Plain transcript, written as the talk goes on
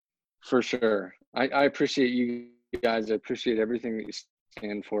For sure. I appreciate you guys. I appreciate everything that you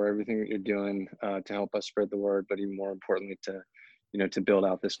stand for, everything that you're doing to help us spread the word, but even more importantly, to build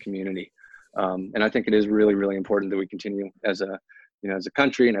out this community. And I think it is really, really important that we continue as a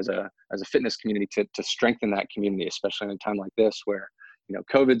country and as a fitness community to strengthen that community, especially in a time like this where,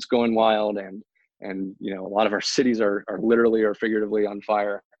 COVID's going wild and a lot of our cities are literally or figuratively on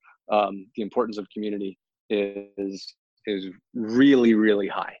fire. The importance of community is really, really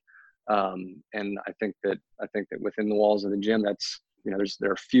high. And I think that within the walls of the gym,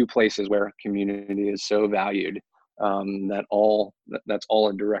 there are few places where community is so valued. That's all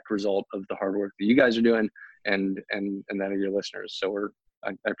a direct result of the hard work that you guys are doing and that of your listeners. So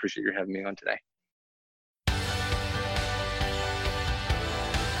I appreciate you having me on today.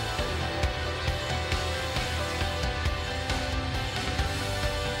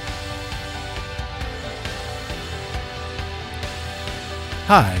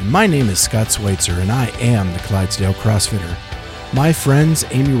 Hi, my name is Scott Schweitzer, and I am the Clydesdale CrossFitter. My friends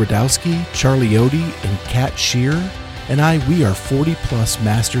Amy Radowski, Charlie Odie, and Kat Shear, and we are 40-plus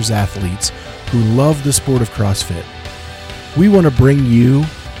masters athletes who love the sport of CrossFit. We want to bring you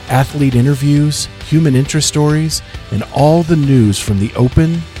athlete interviews, human interest stories, and all the news from the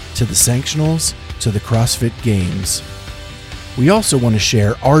Open to the Sanctionals to the CrossFit Games. We also want to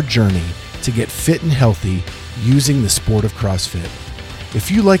share our journey to get fit and healthy using the sport of CrossFit. If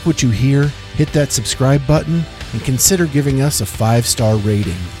you like what you hear, hit that subscribe button and consider giving us a 5-star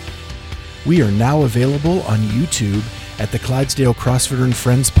rating. We are now available on YouTube at the Clydesdale CrossFitter and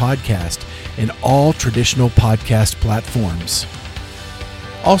Friends podcast and all traditional podcast platforms.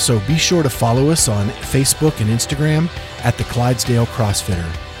 Also, be sure to follow us on Facebook and Instagram at the Clydesdale CrossFitter.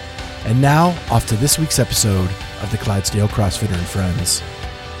 And now, off to this week's episode of the Clydesdale CrossFitter and Friends.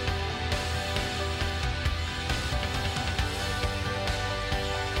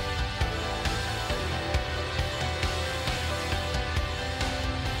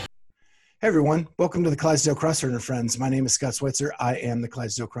 Hey everyone, welcome to the Clydesdale CrossFitter and Friends. My name is Scott Schweitzer. I am the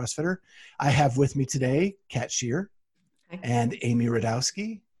Clydesdale CrossFitter. I have with me today Kat Shear and Amy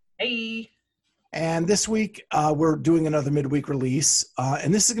Radowski. Hey. And this week we're doing another midweek release.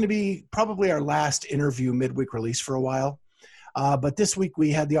 And this is going to be probably our last interview midweek release for a while. But this week we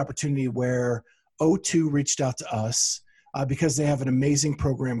had the opportunity where O2 reached out to us because they have an amazing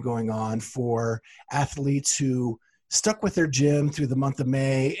program going on for athletes who stuck with their gym through the month of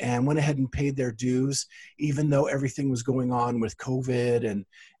May and went ahead and paid their dues, even though everything was going on with COVID and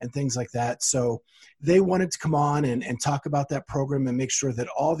things like that. So they wanted to come on and talk about that program and make sure that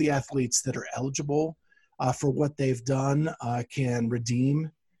all the athletes that are eligible for what they've done can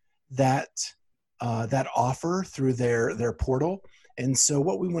redeem that offer through their portal. And so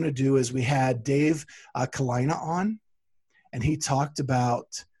what we want to do is we had Dave Colina on, and he talked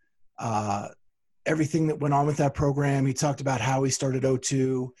about everything that went on with that program. He talked about how he started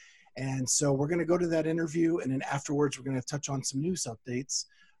O2. And so we're going to go to that interview. And then afterwards, we're going to touch on some news updates.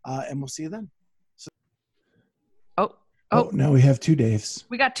 And we'll see you then. So, now we have two Daves.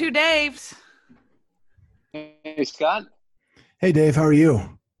 We got two Daves. Hey, Scott. Hey, Dave. How are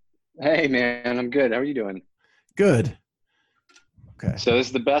you? Hey, man. I'm good. How are you doing? Good. Okay. So this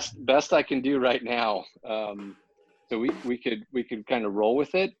is the best I can do right now. So we could kind of roll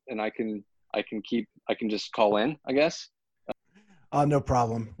with it, and I can just call in, I guess. No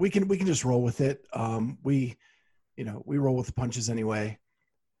problem. We can just roll with it. We roll with the punches anyway.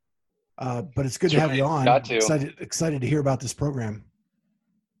 But it's good to have you on. Got to. Excited to hear about this program.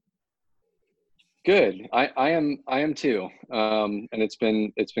 Good. I am too. And it's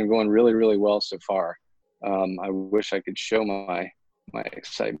been going really, really well so far. I wish I could show my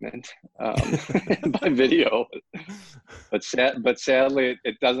excitement by video, but sadly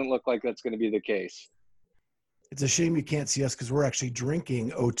it doesn't look like that's going to be the case. It's a shame you can't see us because we're actually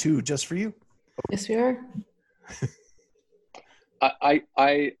drinking O2 just for you. Yes, we are.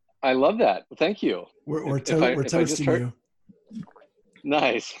 I love that. Thank you. We're toasting you.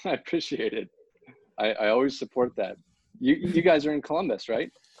 Nice. I appreciate it. I always support that. You guys are in Columbus, right?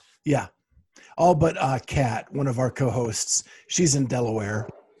 Yeah. All but Kat, one of our co-hosts. She's in Delaware.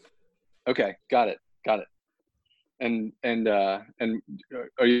 Okay, got it. And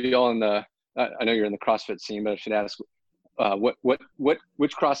are you all in the? I know you're in the CrossFit scene, but I should ask,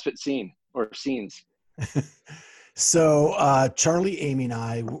 which CrossFit scene or scenes? So Charlie, Amy, and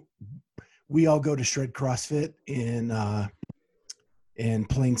I, we all go to Shred CrossFit in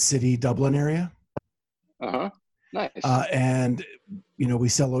Plain City, Dublin area. Nice. And we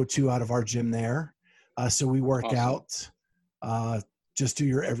sell O2 out of our gym there. So we work Awesome. out, just do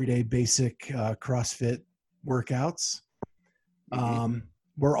your everyday basic CrossFit workouts. Mm-hmm.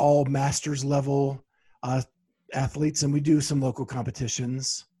 we're all masters level athletes, and we do some local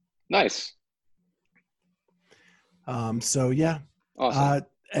competitions. Nice. So yeah. Awesome.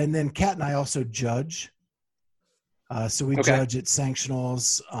 And then Kat and I also judge. So we Okay. judge at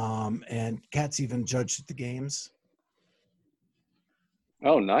sanctionals, and Kat's even judged at the games.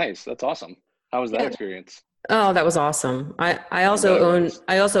 Oh, nice. That's awesome. How was that Yeah. experience? Oh, that was awesome. I I also bet it own was.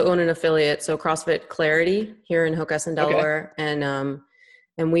 I also own an affiliate, so CrossFit Clarity here in Hockessin, Okay. Delaware,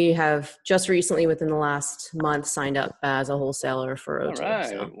 and we have just recently, within the last month, signed up as a wholesaler for All O2. right.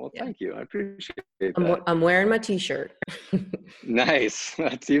 So Well, yeah, thank you. I appreciate that. I'm wearing my T-shirt. Nice.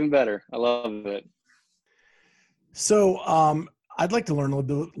 That's even better. I love it. So I'd like to learn a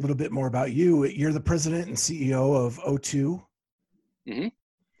little bit more about you. You're the president and CEO of O2. Mm-hmm.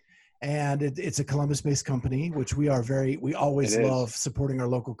 And it's a Columbus-based company, which we always It is. love supporting our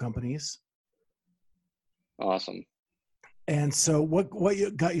local companies. Awesome. And so what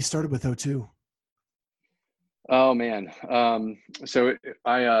got you started with O2? Oh man. So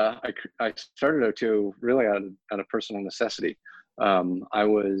I started O2 really out of personal necessity. I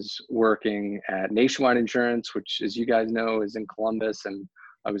was working at Nationwide Insurance, which, as you guys know, is in Columbus, and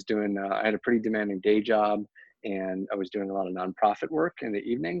I was doing. I had a pretty demanding day job, and I was doing a lot of nonprofit work in the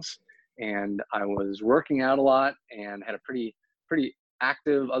evenings, and I was working out a lot and had a pretty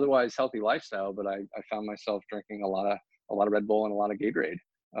active, otherwise healthy lifestyle. But I found myself drinking a lot of Red Bull and a lot of Gatorade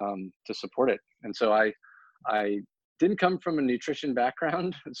to support it, and so I didn't come from a nutrition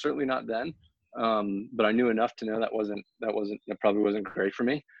background, certainly not then. But I knew enough to know that probably wasn't great for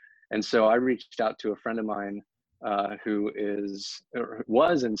me. And so I reached out to a friend of mine who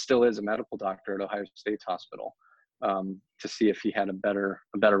was and still is a medical doctor at Ohio State's hospital, to see if he had a better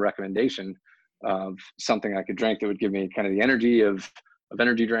recommendation of something I could drink that would give me kind of the energy of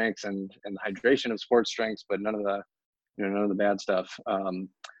energy drinks and the hydration of sports drinks, but none of the bad stuff.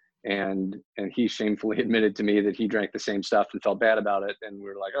 And he shamefully admitted to me that he drank the same stuff and felt bad about it. And we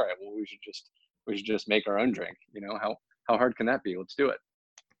were like, all right, well, we should just make our own drink. How hard can that be? Let's do it.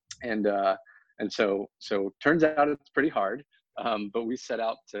 And so turns out it's pretty hard. But we set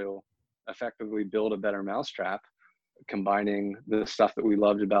out to effectively build a better mousetrap, combining the stuff that we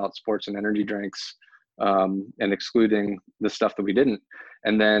loved about sports and energy drinks, and excluding the stuff that we didn't.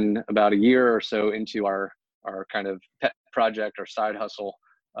 And then about a year or so into our kind of pet project, our side hustle,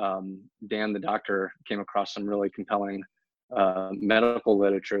 Dan, the doctor, came across some really compelling medical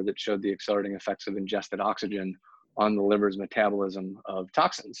literature that showed the accelerating effects of ingested oxygen on the liver's metabolism of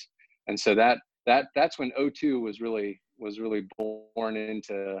toxins. And so that's when O2 was really born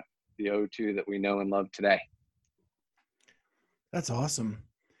into the O2 that we know and love today. That's awesome.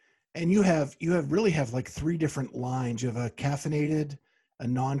 And you really have like 3 different lines. You have a caffeinated, a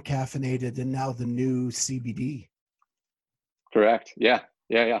non-caffeinated, and now the new CBD. Correct. Yeah.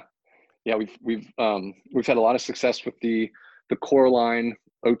 We've had a lot of success with the core line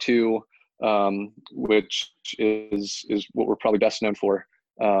O2, which is what we're probably best known for.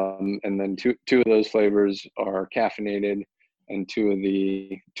 And then two of those flavors are caffeinated, and two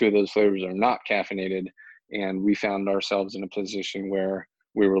of those flavors are not caffeinated. And we found ourselves in a position where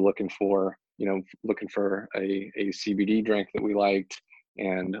we were looking for a CBD drink that we liked,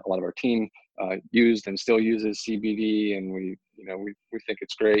 and a lot of our team used and still uses CBD, and we think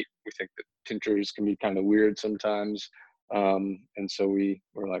it's great. We think that tinctures can be kind of weird sometimes, and so we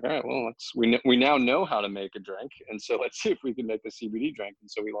were like, all right, well, we now know how to make a drink, and so let's see if we can make a CBD drink. And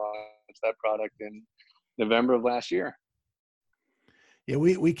so we launched that product in November of last year. Yeah,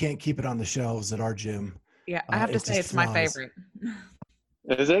 we can't keep it on the shelves at our gym. Yeah, I have to say it's my favorite.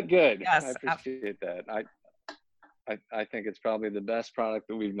 Is it good? Yes, I appreciate that. I think it's probably the best product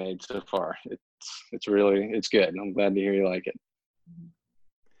that we've made so far. It's good. I'm glad to hear you like it.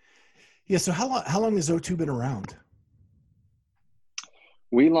 Yeah. So how long has O2 been around?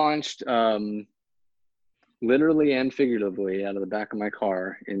 We launched literally and figuratively out of the back of my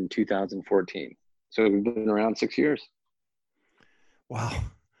car in 2014. So we've been around 6 years. Wow.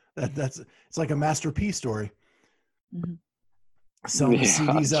 It's like a Master P story. Mm-hmm. Selling the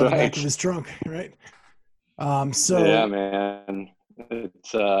CDs out of the back of his trunk, right? So yeah, man,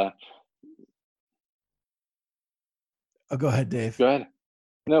 it's oh, go ahead, Dave. Go ahead.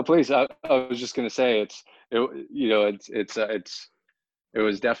 No, please. I was just going to say it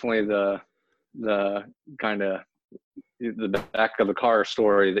was definitely the kind of the back of the car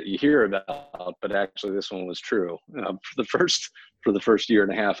story that you hear about, but actually this one was true. For the first year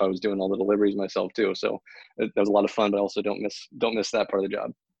and a half, I was doing all the deliveries myself too, so that was a lot of fun. But also don't miss that part of the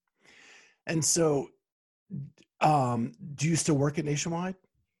job. And so, do you still work at Nationwide?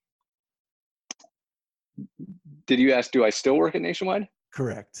 Did you ask, do I still work at Nationwide?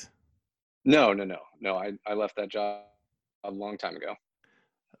 correct? No. I left that job a long time ago.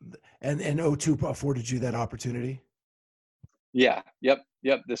 And O2 afforded you that opportunity? Yeah. Yep.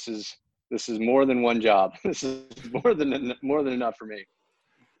 This is more than one job. This is more than enough for me.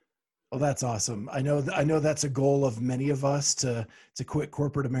 Oh, that's awesome. I know that's a goal of many of us to quit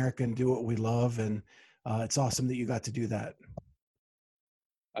corporate America and do what we love. And it's awesome that you got to do that.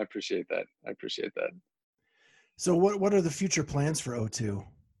 I appreciate that. So what are the future plans for O2?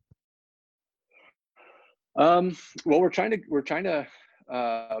 Well, we're trying to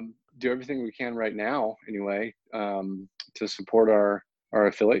do everything we can right now, anyway, to support our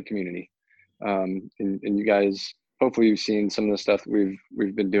affiliate community. And you guys, hopefully, you've seen some of the stuff that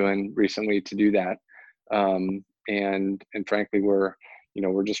we've been doing recently to do that. And frankly, we're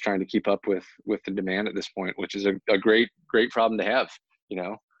just trying to keep up with the demand at this point, which is a great problem to have.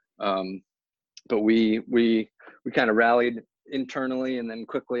 But we kind of rallied internally and then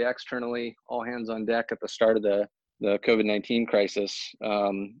quickly externally, all hands on deck at the start of the COVID-19 crisis,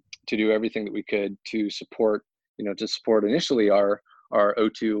 to do everything that we could to support initially our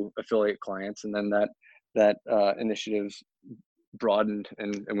O2 affiliate clients, and then that initiative broadened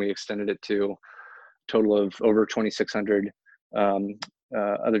and we extended it to a total of over 2,600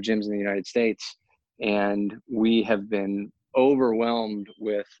 other gyms in the United States. And we have been overwhelmed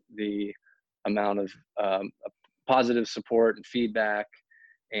with the amount of positive support and feedback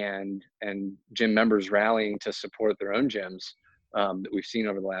and gym members rallying to support their own gyms, that we've seen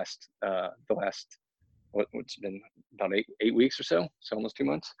over the last what's been about eight weeks or so almost 2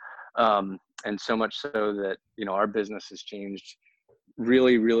 months. And so much so that our business has changed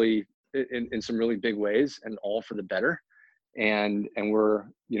really in some really big ways, and all for the better. And we're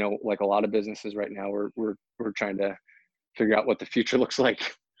like a lot of businesses right now, we're trying to figure out what the future looks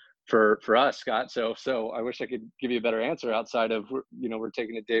like for us, Scott. So I wish I could give you a better answer outside of we're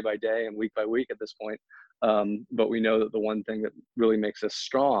taking it day by day and week by week at this point. But we know that the one thing that really makes us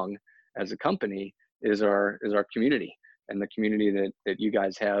strong as a company is our community, and the community that you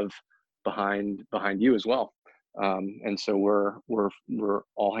guys have behind you as well. And so we're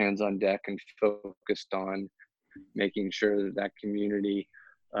all hands on deck and focused on making sure that community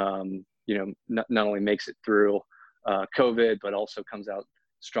not only makes it through COVID, but also comes out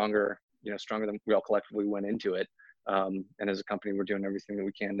stronger than we all collectively went into it. And as a company, we're doing everything that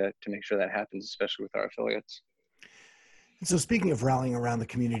we can to make sure that happens, especially with our affiliates. So speaking of rallying around the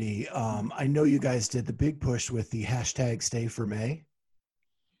community, I know you guys did the big push with the hashtag Stay for May.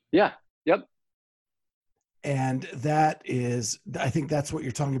 Yeah. Yep. And that is, I think that's what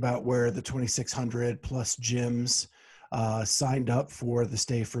you're talking about, where the 2,600 plus gyms signed up for the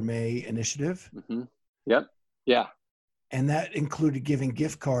Stay for May initiative. Mm-hmm. Yep. Yeah. And that included giving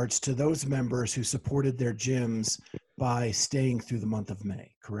gift cards to those members who supported their gyms by staying through the month of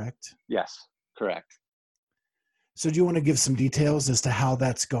May, correct? Yes, correct. So do you want to give some details as to how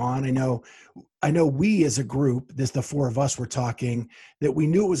that's gone? I know we as a group, the four of us were talking, that we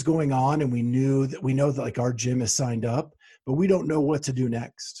knew it was going on, and we know that like our gym is signed up, but we don't know what to do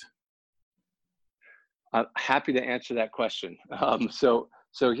next. I'm happy to answer that question. So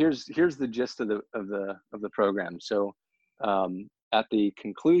here's the gist of the program. So at the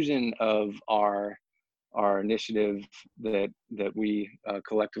conclusion of our initiative that we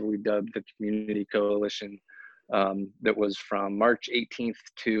collectively dubbed the Community Coalition, that was from March 18th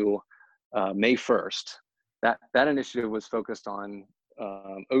to May 1st. That initiative was focused on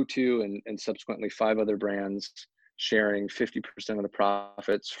O2 and subsequently 5 other brands sharing 50% of the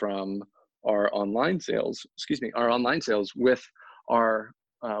profits from our online sales. With our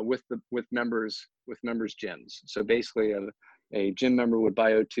with members gyms. So basically, a gym member would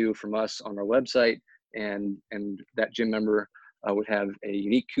buy O2 from us on our website, and that gym member would have a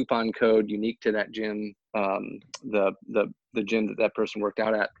unique coupon code unique to that gym, the gym that person worked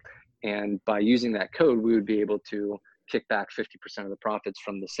out at. And by using that code, we would be able to kick back 50% of the profits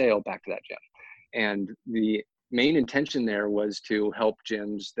from the sale back to that gym. And the main intention there was to help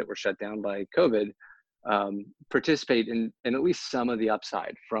gyms that were shut down by COVID participate in at least some of the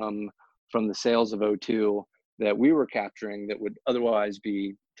upside from the sales of O2 that we were capturing that would otherwise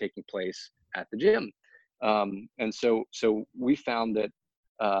be taking place at the gym. And so we found that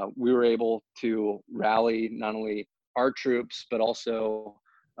we were able to rally not only our troops, but also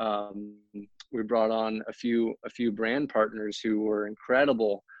we brought on a few brand partners who were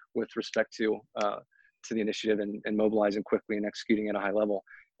incredible with respect to the initiative and mobilizing quickly and executing at a high level.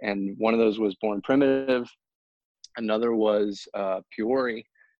 And one of those was Born Primitive, another was Peori,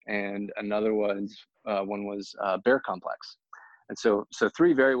 and another one was Bear Complex. And so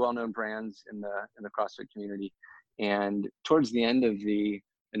 3 very well-known brands in the CrossFit community. And towards the end of the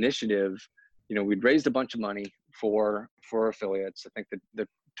initiative, we'd raised a bunch of money for affiliates. I think the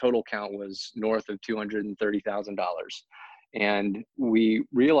total count was north of $230,000. And we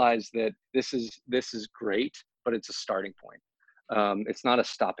realized that this is great, but it's a starting point. It's not a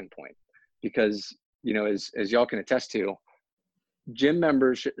stopping point, because, as y'all can attest to, gym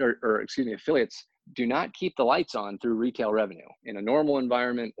members affiliates do not keep the lights on through retail revenue in a normal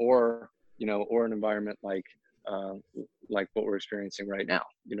environment, or an environment like what we're experiencing right now.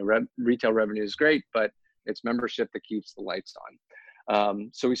 Retail revenue is great, but it's membership that keeps the lights on.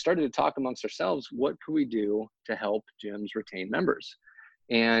 So we started to talk amongst ourselves, what could we do to help gyms retain members?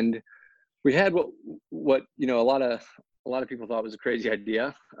 And we had what a lot of people thought was a crazy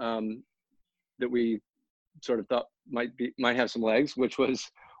idea, that we sort of thought might have some legs, which was,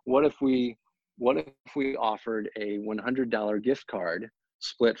 what if we offered a $100 gift card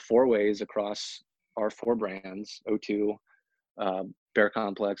split 4 ways across our 4 brands, O2, Bear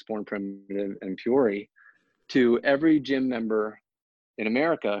Complex, Born Primitive, and Peori, to every gym member in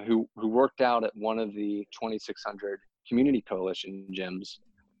America who worked out at one of the 2,600 community coalition gyms,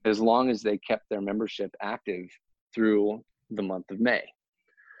 as long as they kept their membership active through the month of May.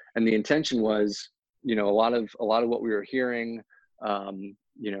 And the intention was, a lot of what we were hearing,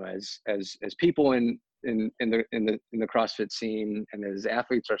 as people in the CrossFit scene and as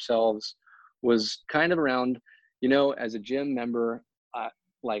athletes ourselves, was kind of around, as a gym member,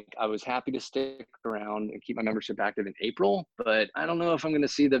 I was happy to stick around and keep my membership active in April, but I don't know if I'm going to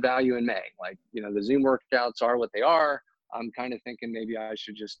see the value in May. The Zoom workouts are what they are. I'm kind of thinking maybe I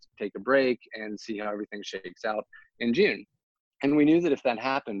should just take a break and see how everything shakes out in June. And we knew that if that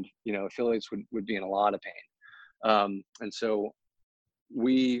happened, affiliates would be in a lot of pain. And so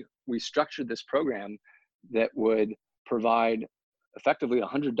we structured this program that would provide effectively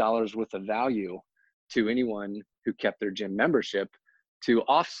 $100 worth of value to anyone who kept their gym membership, to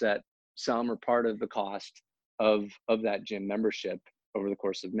offset some or part of the cost of that gym membership over the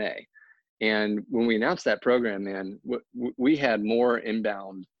course of May. And when we announced that program, man, we had more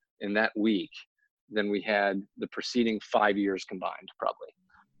inbound in that week than we had the preceding 5 years combined, probably,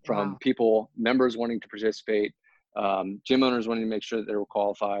 from members wanting to participate, gym owners wanting to make sure that they were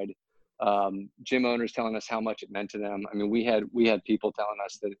qualified, gym owners telling us how much it meant to them. I mean, we had people telling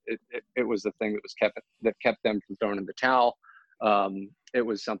us that it was the thing that kept them from throwing in the towel. It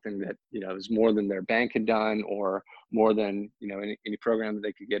was something that, it was more than their bank had done, or more than, any program that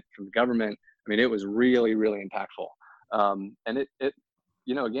they could get from the government. I mean, it was really, really impactful. And it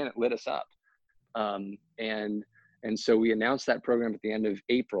again, it lit us up. And so we announced that program at the end of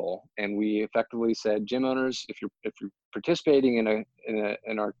April, and we effectively said, gym owners, if you're participating in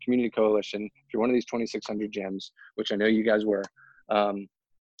our community coalition, if you're one of these 2,600 gyms, which I know you guys were,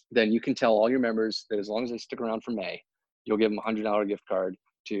 then you can tell all your members that as long as they stick around for May, you'll give them a $100 gift card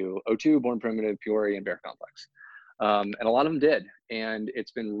to O2, Born Primitive, Peori, and Bear Complex. And a lot of them did. And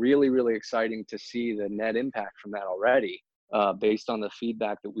it's been really, really exciting to see the net impact from that already, based on the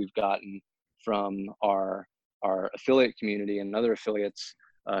feedback that we've gotten from our affiliate community and other affiliates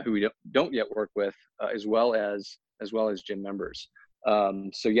who we don't yet work with, as well as gym members.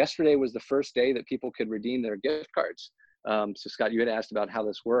 So yesterday was the first day that people could redeem their gift cards. So Scott, you had asked about how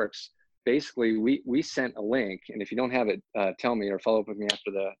this works. Basically, we sent a link, and if you don't have it, tell me or follow up with me after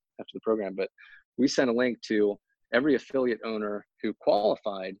the program. But we sent a link to every affiliate owner who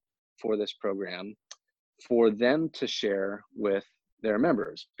qualified for this program, for them to share with their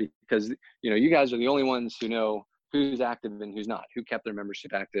members, because you guys are the only ones who know who's active and who's not, who kept their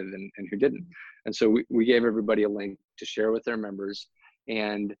membership active and who didn't. And so we gave everybody a link to share with their members.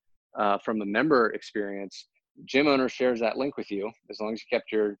 And from a member experience, gym owner shares that link with you as long as you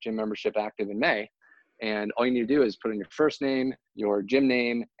kept your gym membership active in May. And all you need to do is put in your first name, your gym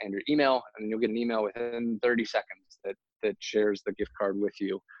name, and your email, and you'll get an email within 30 seconds that shares the gift card with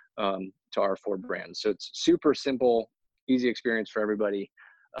you to our 4 brands. So it's super simple, easy experience for everybody.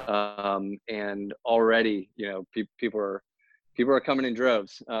 And already, people are coming in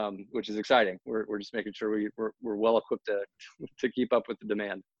droves, which is exciting. We're just making sure we're well equipped to keep up with the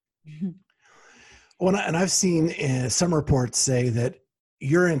demand. Well, and I've seen some reports say that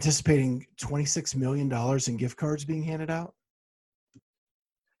you're anticipating $26 million in gift cards being handed out.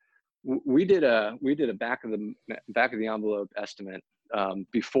 We did a back of the envelope estimate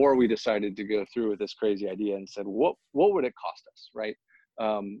before we decided to go through with this crazy idea, and said, what would it cost us, right?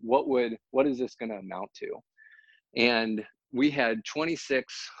 What is this going to amount to? And we had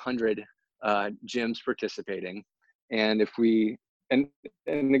 2,600 gyms participating, and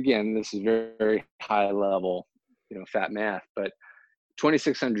and again, this is very, very high level, fat math, but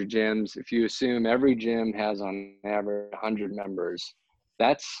 2,600 gyms. If you assume every gym has on average 100 members,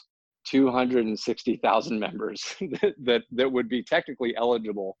 that's 260,000 members that would be technically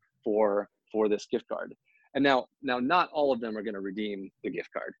eligible for this gift card. And now not all of them are going to redeem the gift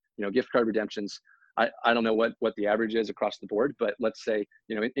card. Gift card redemptions, I don't know what the average is across the board, but let's say,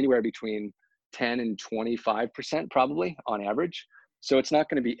 anywhere between 10 and 25% probably on average. So it's not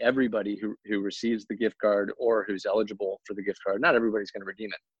going to be everybody who receives the gift card or who's eligible for the gift card. Not everybody's going to redeem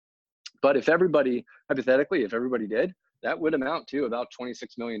it. But if everybody, hypothetically, if everybody did, that would amount to about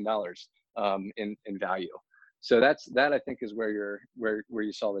 $26 million in value. So that I think is where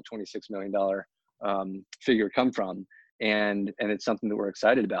you saw the $26 million figure come from, and it's something that we're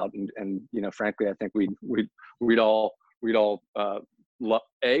excited about. And frankly, I think we'd all we'd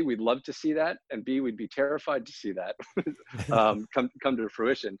love to see that, and B, we'd be terrified to see that come to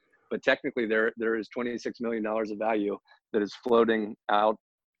fruition. But technically, there is $26 million of value that is floating out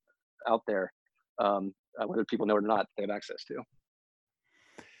there, whether people know it or not, they have access to.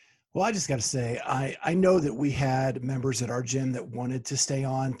 Well, I just got to say, I know that we had members at our gym that wanted to stay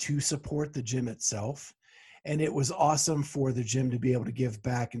on to support the gym itself. And it was awesome for the gym to be able to give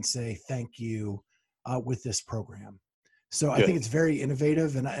back and say thank you with this program. So Good. I think it's very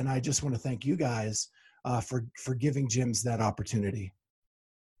innovative. And I just want to thank you guys for giving gyms that opportunity.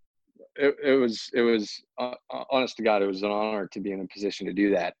 It was honest to God, it was an honor to be in a position to do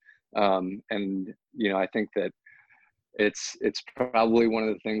that. And I think that it's probably one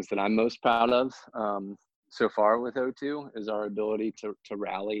of the things that I'm most proud of so far with O2 is our ability to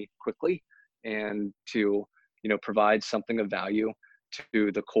rally quickly and to provide something of value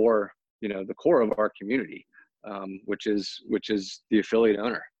to the core of our community, which is the affiliate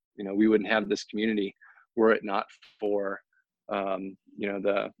owner. We wouldn't have this community were it not for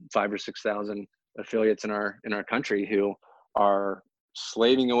the 5,000 or 6,000 affiliates in our country who are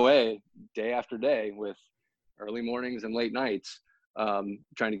slaving away day after day with early mornings and late nights,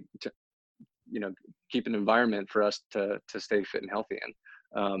 trying to keep an environment for us to stay fit and healthy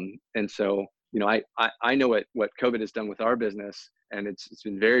in. And so, I know what COVID has done with our business, and it's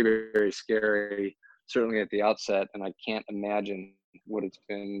been very, very, very scary, certainly at the outset. And I can't imagine what it's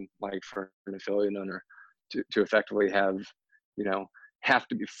been like for an affiliate owner to effectively have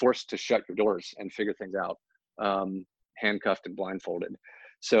to be forced to shut your doors and figure things out, handcuffed and blindfolded.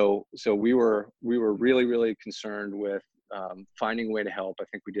 So we were really, really concerned with finding a way to help. I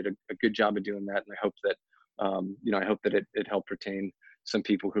think we did a good job of doing that, and I hope that it helped retain some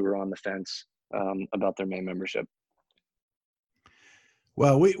people who were on the fence about their May membership.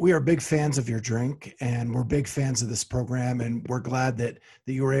 Well, we are big fans of your drink, and we're big fans of this program, and we're glad that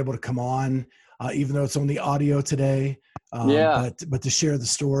you were able to come on, even though it's only audio today. But to share the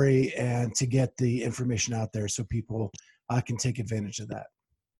story and to get the information out there so people can take advantage of that.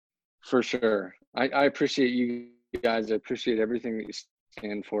 For sure. I appreciate you guys. I appreciate everything that you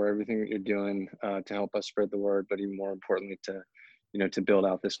stand for, everything that you're doing to help us spread the word, but even more importantly, to build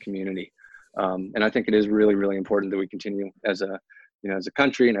out this community. And I think it is really, really important that we continue as a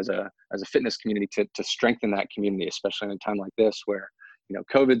country and as a fitness community to strengthen that community, especially in a time like this where,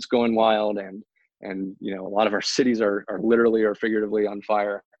 COVID's going wild and a lot of our cities are literally or figuratively on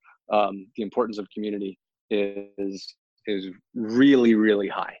fire. The importance of community is really, really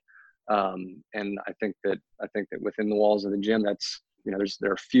high. And I think that within the walls of the gym,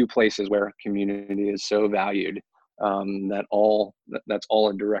 there are few places where community is so valued. That's all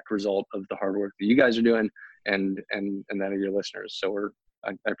a direct result of the hard work that you guys are doing and that of your listeners. So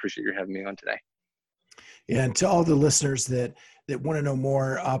I appreciate you having me on today. Yeah, and to all the listeners that want to know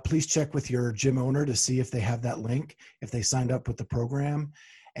more, please check with your gym owner to see if they have that link, if they signed up with the program.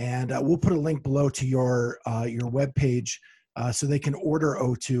 And we'll put a link below to your webpage so they can order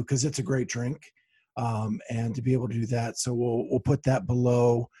O2 because it's a great drink, and to be able to do that. So we'll put that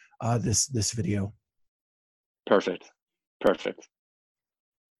below this video. Perfect.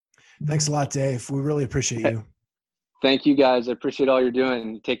 Thanks a lot, Dave. We really appreciate you. Thank you, guys. I appreciate all you're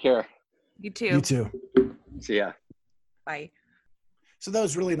doing. Take care. You too. You too. See ya. Bye. So that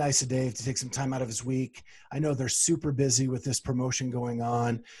was really nice of Dave to take some time out of his week. I know they're super busy with this promotion going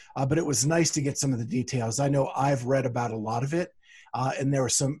on, but it was nice to get some of the details. I know I've read about a lot of it, and there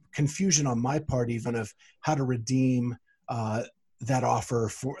was some confusion on my part even of how to redeem that offer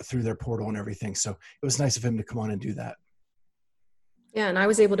through their portal and everything. So it was nice of him to come on and do that. Yeah, and I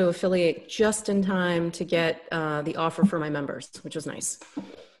was able to affiliate just in time to get the offer for my members, which was nice.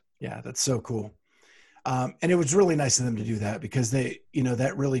 Yeah, that's so cool. And it was really nice of them to do that because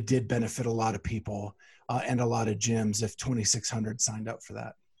that really did benefit a lot of people and a lot of gyms if 2,600 signed up for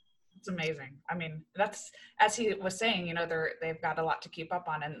that. It's amazing. I mean, that's, as he was saying, you know, they've got a lot to keep up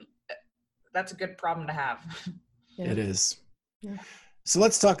on, and that's a good problem to have. Yeah. It is. Yeah. So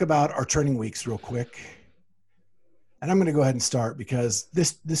let's talk about our training weeks real quick. And I'm going to go ahead and start because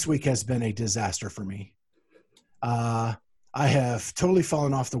this week has been a disaster for me. I have totally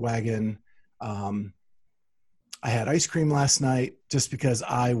fallen off the wagon. I had ice cream last night just because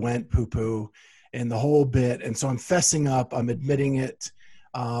I went poo-poo and the whole bit. And so I'm fessing up, I'm admitting it,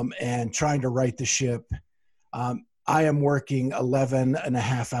 and trying to right the ship. I am working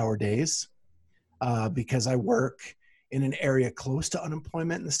 11.5-hour days because I work in an area close to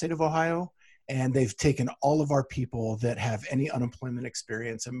unemployment in the state of Ohio. And they've taken all of our people that have any unemployment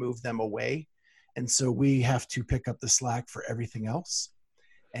experience and moved them away. And so we have to pick up the slack for everything else.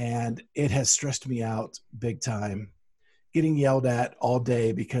 And it has stressed me out big time, getting yelled at all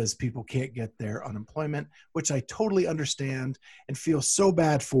day because people can't get their unemployment, which I totally understand and feel so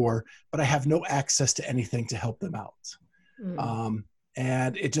bad for, but I have no access to anything to help them out.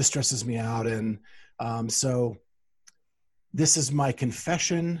 And it just stresses me out. And so this is my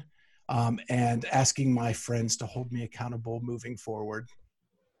confession. And asking my friends to hold me accountable moving forward.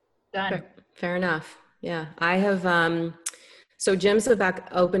 Done. Fair enough. Yeah. I have, so gyms have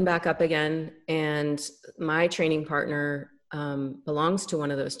opened back up again, and my training partner belongs to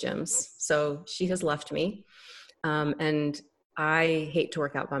one of those gyms. So she has left me, and I hate to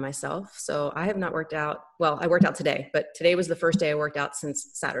work out by myself. So I have not worked out. Well, I worked out today, but today was the first day I worked out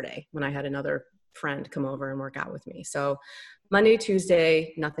since Saturday when I had another friend come over and work out with me. So Monday,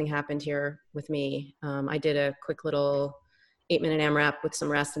 Tuesday, nothing happened here with me. I did a quick little 8-minute AMRAP with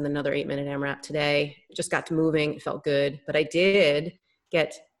some rest and another 8-minute AMRAP today. Just got to moving. It felt good. But I did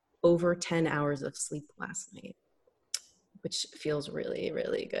get over 10 hours of sleep last night, which feels really,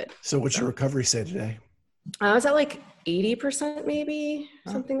 really good. So what's your recovery say today? I was at like 80% maybe,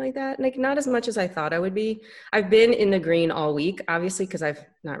 something like that. Like not as much as I thought I would be. I've been in the green all week, obviously, because I've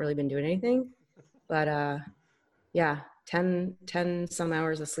not really been doing anything. But yeah, 10 some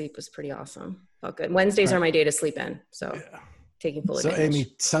hours of sleep was pretty awesome. Felt good. Wednesdays are my day to sleep in. So taking full advantage. So Amy,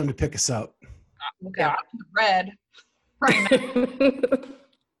 it's time to pick us up. Okay, I'm in the red right now.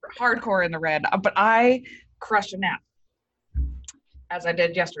 Hardcore in the red, but I crushed a nap as I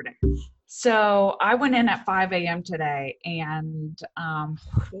did yesterday. So I went in at 5 a.m. today, and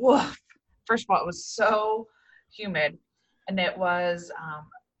first of all, it was so humid, and it was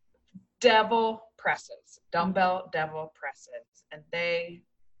devil presses, dumbbell devil presses, and they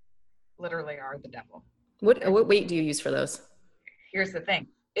literally are the devil. What weight do you use for those? Here's the thing.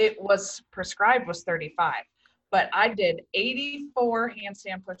 It was prescribed was 35, but I did 84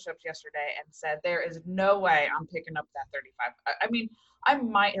 handstand push-ups yesterday and said, there is no way I'm picking up that 35. I mean, I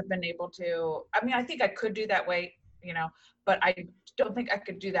might have been able to, I think I could do that weight, you know, but I don't think I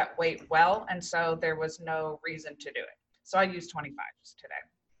could do that weight well. And so there was no reason to do it. So I used 25s today.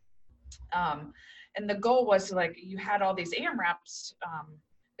 And the goal was to, like, you had all these AMRAPs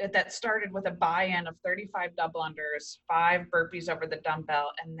that started with a buy-in of 35 double unders, 5 burpees over the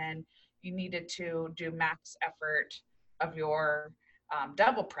dumbbell, and then you needed to do max effort of your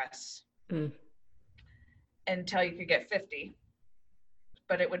double press until you could get 50.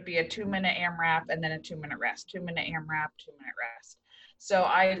 But it would be a 2-minute AMRAP and then a 2-minute rest, 2-minute AMRAP, 2-minute rest. So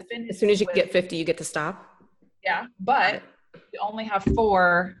I finished. As soon as you get 50, you get to stop? Yeah, but you only have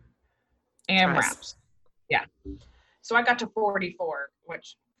 4 AMRAPs. Yeah. So I got to 44,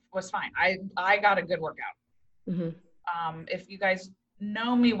 which was fine. I got a good workout. Mm-hmm. If you guys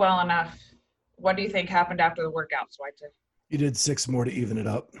know me well enough, what do you think happened after the workout? So you did 6 more to even it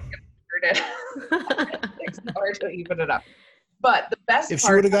up. Yep, sure did. 6 more to even it up. But the best if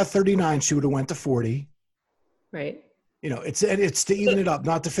she would have got 39, she would have went to 40. Right. You know, it's to even it up,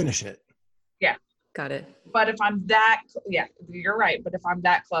 not to finish it. Yeah. Got it. But if I'm that, yeah, you're right. But if I'm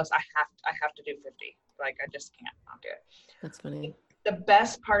that close, I have to do 50. Like, I just can't not do it. That's funny. The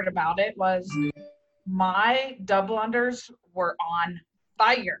best part about it was my double unders were on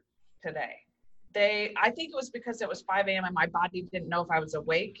fire today. I think it was because it was 5 a.m. and my body didn't know if I was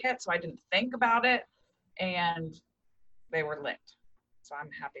awake yet, so I didn't think about it, and they were lit. So I'm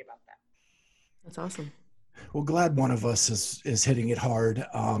happy about that. That's awesome. Well, glad one of us is hitting it hard.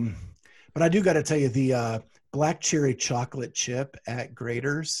 But I do got to tell you, the black cherry chocolate chip at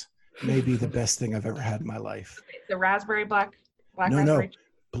Grader's may be the best thing I've ever had in my life. The raspberry black no, raspberry?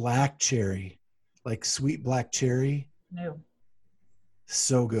 No, black cherry, like sweet black cherry. No.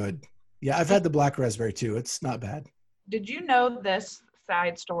 So good. Yeah, I've had the black raspberry too. It's not bad. Did you know this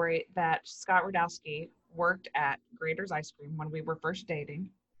side story that Scott Rudowski worked at Grader's Ice Cream when we were first dating?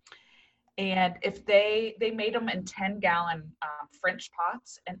 And if they made them in 10-gallon French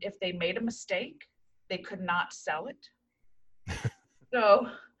pots, and if they made a mistake, they could not sell it. So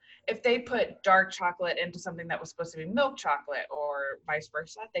if they put dark chocolate into something that was supposed to be milk chocolate or vice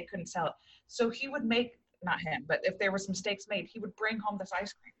versa, they couldn't sell it. So he would make, not him, but if there was mistakes made, he would bring home this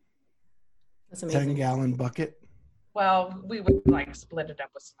ice cream. That's amazing. 10-gallon bucket. Well, we would like split it up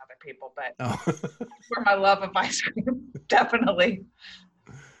with some other people, but Oh. for my love of ice cream, definitely.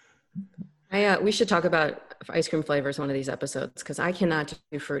 We should talk about ice cream flavors one of these episodes, because I cannot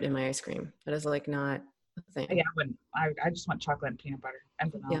do fruit in my ice cream. That is like not a thing. Yeah, I just want chocolate and peanut butter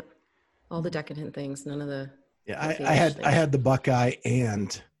and vanilla. Yeah, all the decadent things, none of the. Yeah, I had the Buckeye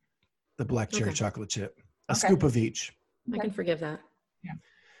and the black cherry Okay. chocolate chip, a Okay. scoop of each. I can forgive that.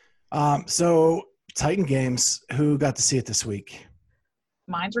 So Titan Games, who got to see it this week?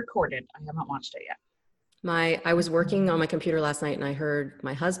 Mine's recorded. I haven't watched it yet. I was working on my computer last night and I heard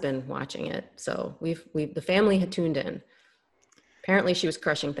my husband watching it. So the family had tuned in. Apparently she was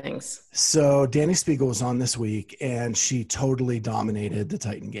crushing things. So Danny Spiegel was on this week and she totally dominated the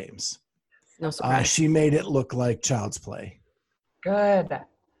Titan Games. No surprise. She made it look like child's play. Good.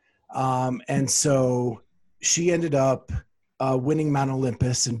 And so she ended up winning Mount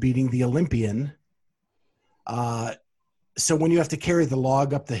Olympus and beating the Olympian. So when you have to carry the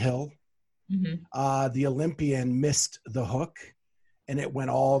log up the hill, the Olympian missed the hook and it went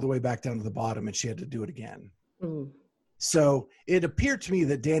all the way back down to the bottom and she had to do it again. So it appeared to me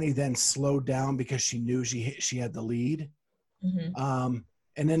that Danny then slowed down because she knew she had the lead.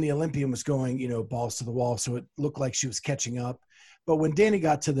 And then the Olympian was going, balls to the wall. So it looked like she was catching up. But when Danny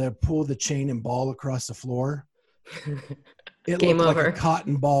got to the pull the chain and ball across the floor, it Game looked over. like a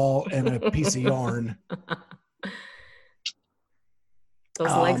cotton ball and a piece of yarn.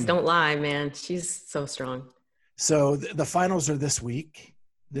 Those legs don't lie, man. She's so strong. So the finals are this week,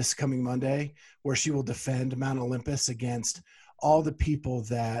 this coming Monday, where she will defend Mount Olympus against all the people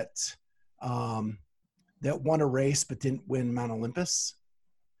that won a race but didn't win Mount Olympus.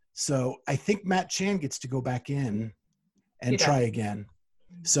 So I think Matt Chan gets to go back in and try again.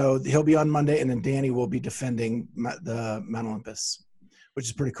 So he'll be on Monday, and then Danny will be defending the Mount Olympus, which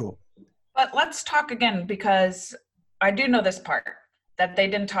is pretty cool. But let's talk again, because I do know this part, that they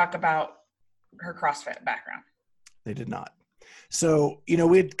didn't talk about her CrossFit background. They did not. So,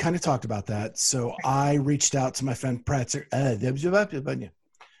 we had kind of talked about that. So I reached out to my friend Patrick.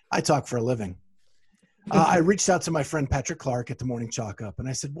 I talk for a living. I reached out to my friend Patrick Clark at the Morning Chalk Up, and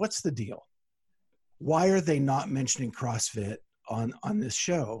I said, what's the deal? Why are they not mentioning CrossFit on this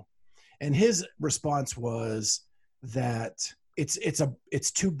show? And his response was that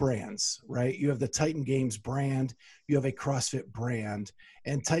it's two brands, right? You have the Titan Games brand, you have a CrossFit brand,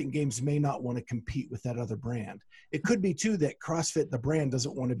 and Titan Games may not want to compete with that other brand. It could be too that CrossFit, the brand,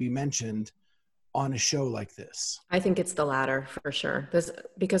 doesn't want to be mentioned on a show like this. I think it's the latter for sure.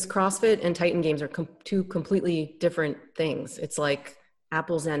 Because CrossFit and Titan Games are two completely different things. It's like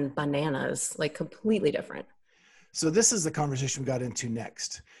apples and bananas, like completely different. So this is the conversation we got into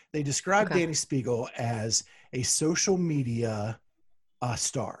next. They described Danny Spiegel as a social media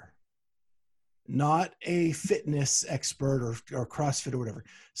star, not a fitness expert or CrossFit or whatever.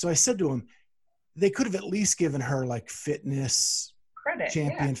 So I said to him, they could have at least given her like fitness Credit,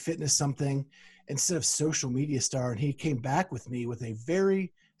 champion, fitness something, instead of social media star. And he came back with me with a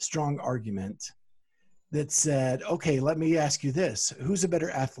very strong argument that said, okay, let me ask you this. Who's a better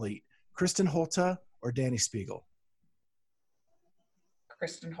athlete, Kristen Holta or Danny Spiegel?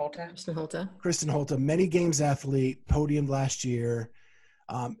 Kristen Holta. Kristen Holta, many games athlete, podiumed last year,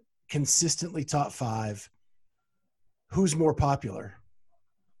 consistently top 5. Who's more popular?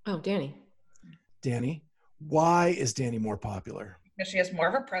 Oh, Danny. Danny. Why is Danny more popular? Because she has more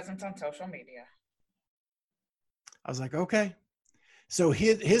of a presence on social media. I was like, okay. So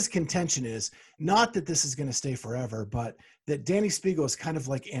his contention is not that this is going to stay forever, but that Danny Spiegel is kind of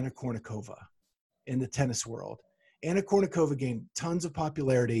like Anna Kournikova in the tennis world. Anna Kournikova gained tons of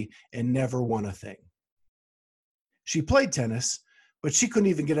popularity and never won a thing. She played tennis, but she couldn't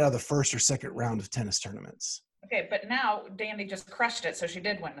even get out of the first or second round of tennis tournaments. Okay, but now Danny just crushed it, so she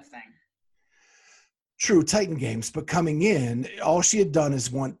did win the thing. True, Titan Games, but coming in, all she had done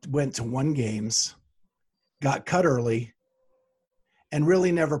is went to 1 games, got cut early, and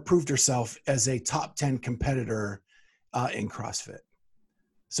really never proved herself as a top 10 competitor in CrossFit.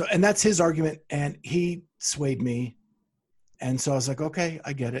 So, and that's his argument, and he swayed me. And so I was like, okay,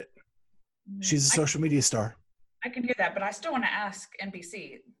 I get it. She's a social media star. I can hear that, but I still want to ask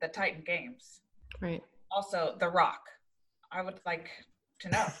NBC, the Titan Games. Right. Also, The Rock. I would like to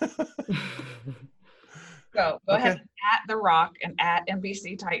know. So go Okay. ahead and at The Rock and at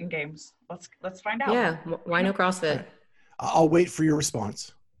NBC Titan Games. Let's find out. Yeah. Why no CrossFit? Right. I'll wait for your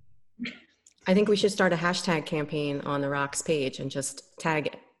response. I think we should start a hashtag campaign on The Rock's page and just tag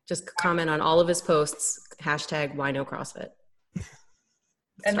it. Just comment on all of his posts, hashtag why no CrossFit.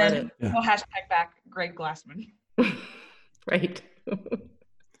 And Start then we'll hashtag back Greg Glassman. Right.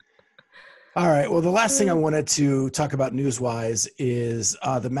 All right. Well, the last thing I wanted to talk about news-wise is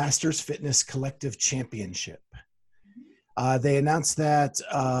the Masters Fitness Collective Championship. They announced that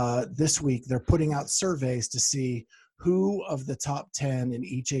this week they're putting out surveys to see who of the top 10 in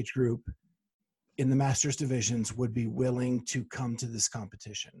each age group in the Masters divisions would be willing to come to this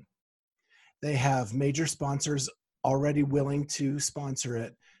competition. They have major sponsors already willing to sponsor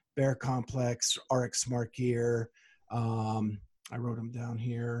it. Bear Complex, RX Smart Gear. I wrote them down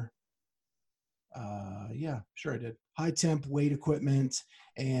here. Yeah, sure I did. High Temp Weight Equipment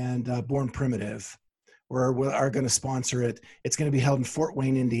and Born Primitive are going to sponsor it. It's going to be held in Fort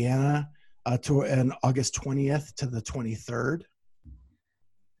Wayne, Indiana, on August 20th to the 23rd.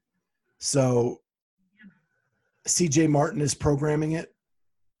 So CJ Martin is programming it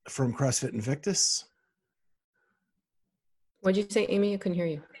from CrossFit Invictus. What'd you say, Amy? I couldn't hear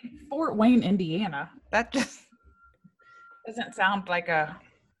you. Fort Wayne, Indiana. That just doesn't sound like a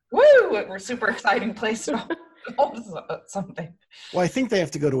we're super exciting place to hold something. Well, I think they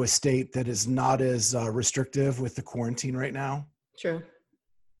have to go to a state that is not as restrictive with the quarantine right now. True.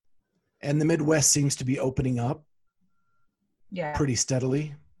 And the Midwest seems to be opening up pretty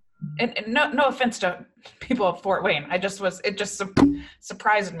steadily. And no offense to people of Fort Wayne. It just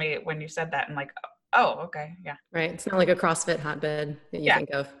surprised me when you said that and like, oh, okay. Yeah. Right. It's not like a CrossFit hotbed that you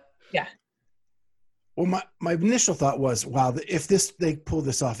think of. Yeah. Well, my initial thought was, wow, if they pull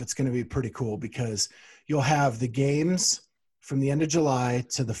this off, it's going to be pretty cool because you'll have the games from the end of July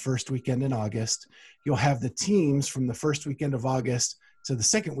to the first weekend in August. You'll have the teams from the first weekend of August to the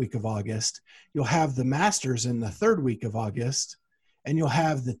second week of August. You'll have the Masters in the third week of August, and you'll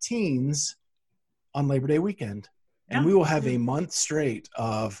have the teens on Labor Day weekend. And we will have a month straight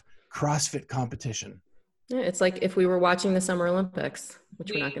of CrossFit competition. Yeah, it's like if we were watching the Summer Olympics,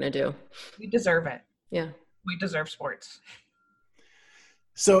 which we're not going to do. We deserve it. Yeah. We deserve sports.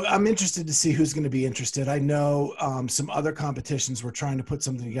 So I'm interested to see who's going to be interested. I know some other competitions were trying to put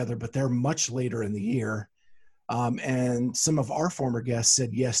something together, but they're much later in the year. And some of our former guests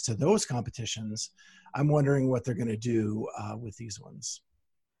said yes to those competitions. I'm wondering what they're going to do with these ones.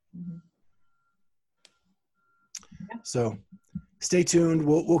 Mm-hmm. Yeah. So stay tuned.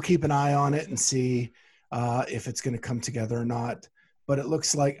 We'll keep an eye on it and see if it's going to come together or not. But it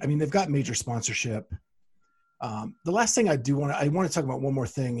looks like, I mean, they've got major sponsorship. The last thing I want to talk about one more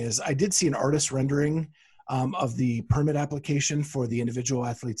thing is I did see an artist rendering of the permit application for the individual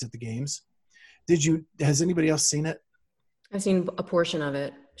athletes at the games. Has anybody else seen it? I've seen a portion of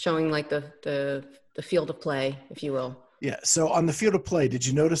it showing like the field of play, if you will. Yeah. So on the field of play, did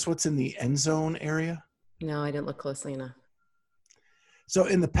you notice what's in the end zone area? No, I didn't look closely enough. So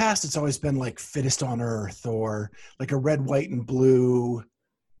in the past, it's always been like Fittest on Earth or like a red, white, and blue,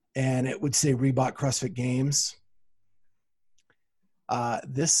 and it would say Reebok CrossFit Games.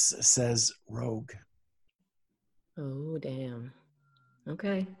 This says Rogue. Oh, damn.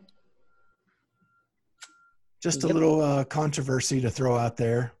 Okay. Just a little controversy to throw out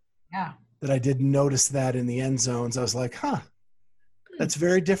there. Yeah. That I did notice that in the end zones. I was like, huh, that's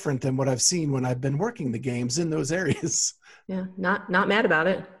very different than what I've seen when I've been working the games in those areas. Yeah, not mad about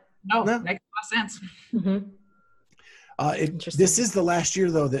it. No. Makes a lot of sense. Mm-hmm. This is the last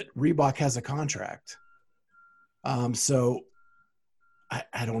year, though, that Reebok has a contract. So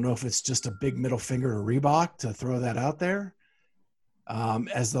I don't know if it's just a big middle finger to Reebok to throw that out there.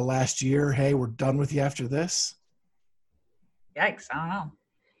 As the last year, hey, we're done with you after this. Yikes, I don't know.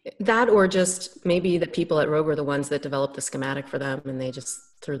 That or just maybe the people at Rogue were the ones that developed the schematic for them and they just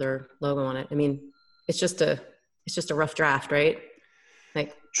threw their logo on it. I mean, it's just a rough draft, right?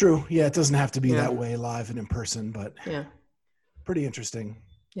 Like true. Yeah, it doesn't have to be that way live and in person, but pretty interesting.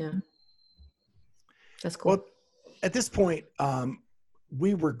 Yeah. That's cool. Well, at this point,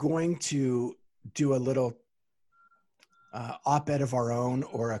 we were going to do a little op-ed of our own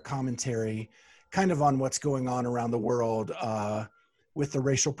or a commentary kind of on what's going on around the world with the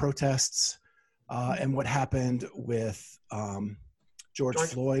racial protests and what happened with George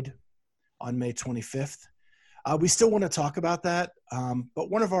Floyd on May 25th. We still want to talk about that, but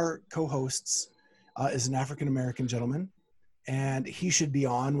one of our co-hosts is an African-American gentleman, and he should be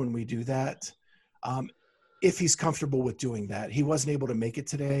on when we do that if he's comfortable with doing that. He wasn't able to make it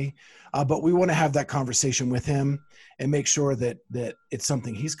today, but we want to have that conversation with him and make sure that it's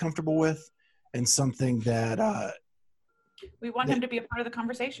something he's comfortable with and something that we want him to be a part of the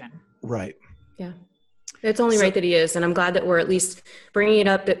conversation. Right. Yeah. It's only right that he is. And I'm glad that we're at least bringing it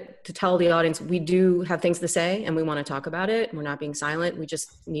up to tell the audience we do have things to say and we want to talk about it. We're not being silent. We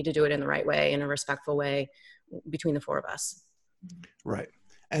just need to do it in the right way, in a respectful way between the four of us. Right.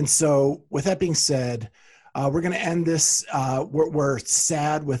 And so with that being said, we're going to end this. We're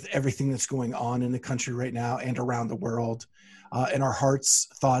sad with everything that's going on in the country right now and around the world. And our hearts,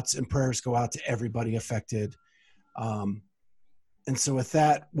 thoughts, and prayers go out to everybody affected. And so with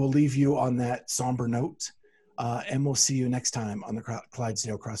that, we'll leave you on that somber note, and we'll see you next time on the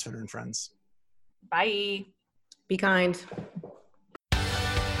Clydesdale CrossFitter and Friends. Bye. Be kind.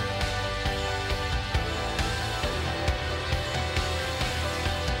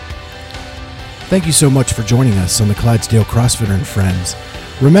 Thank you so much for joining us on the Clydesdale CrossFitter and Friends.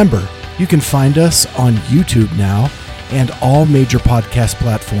 Remember, you can find us on YouTube now and all major podcast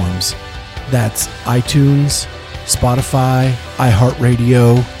platforms. That's iTunes, Spotify,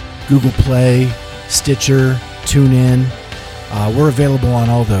 iHeartRadio, Google Play, Stitcher, TuneIn. We're available on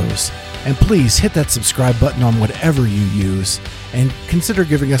all those. And please hit that subscribe button on whatever you use and consider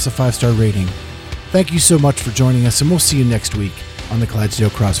giving us a 5-star rating. Thank you so much for joining us, and we'll see you next week on the Clydesdale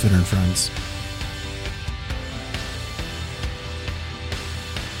CrossFitter and Friends.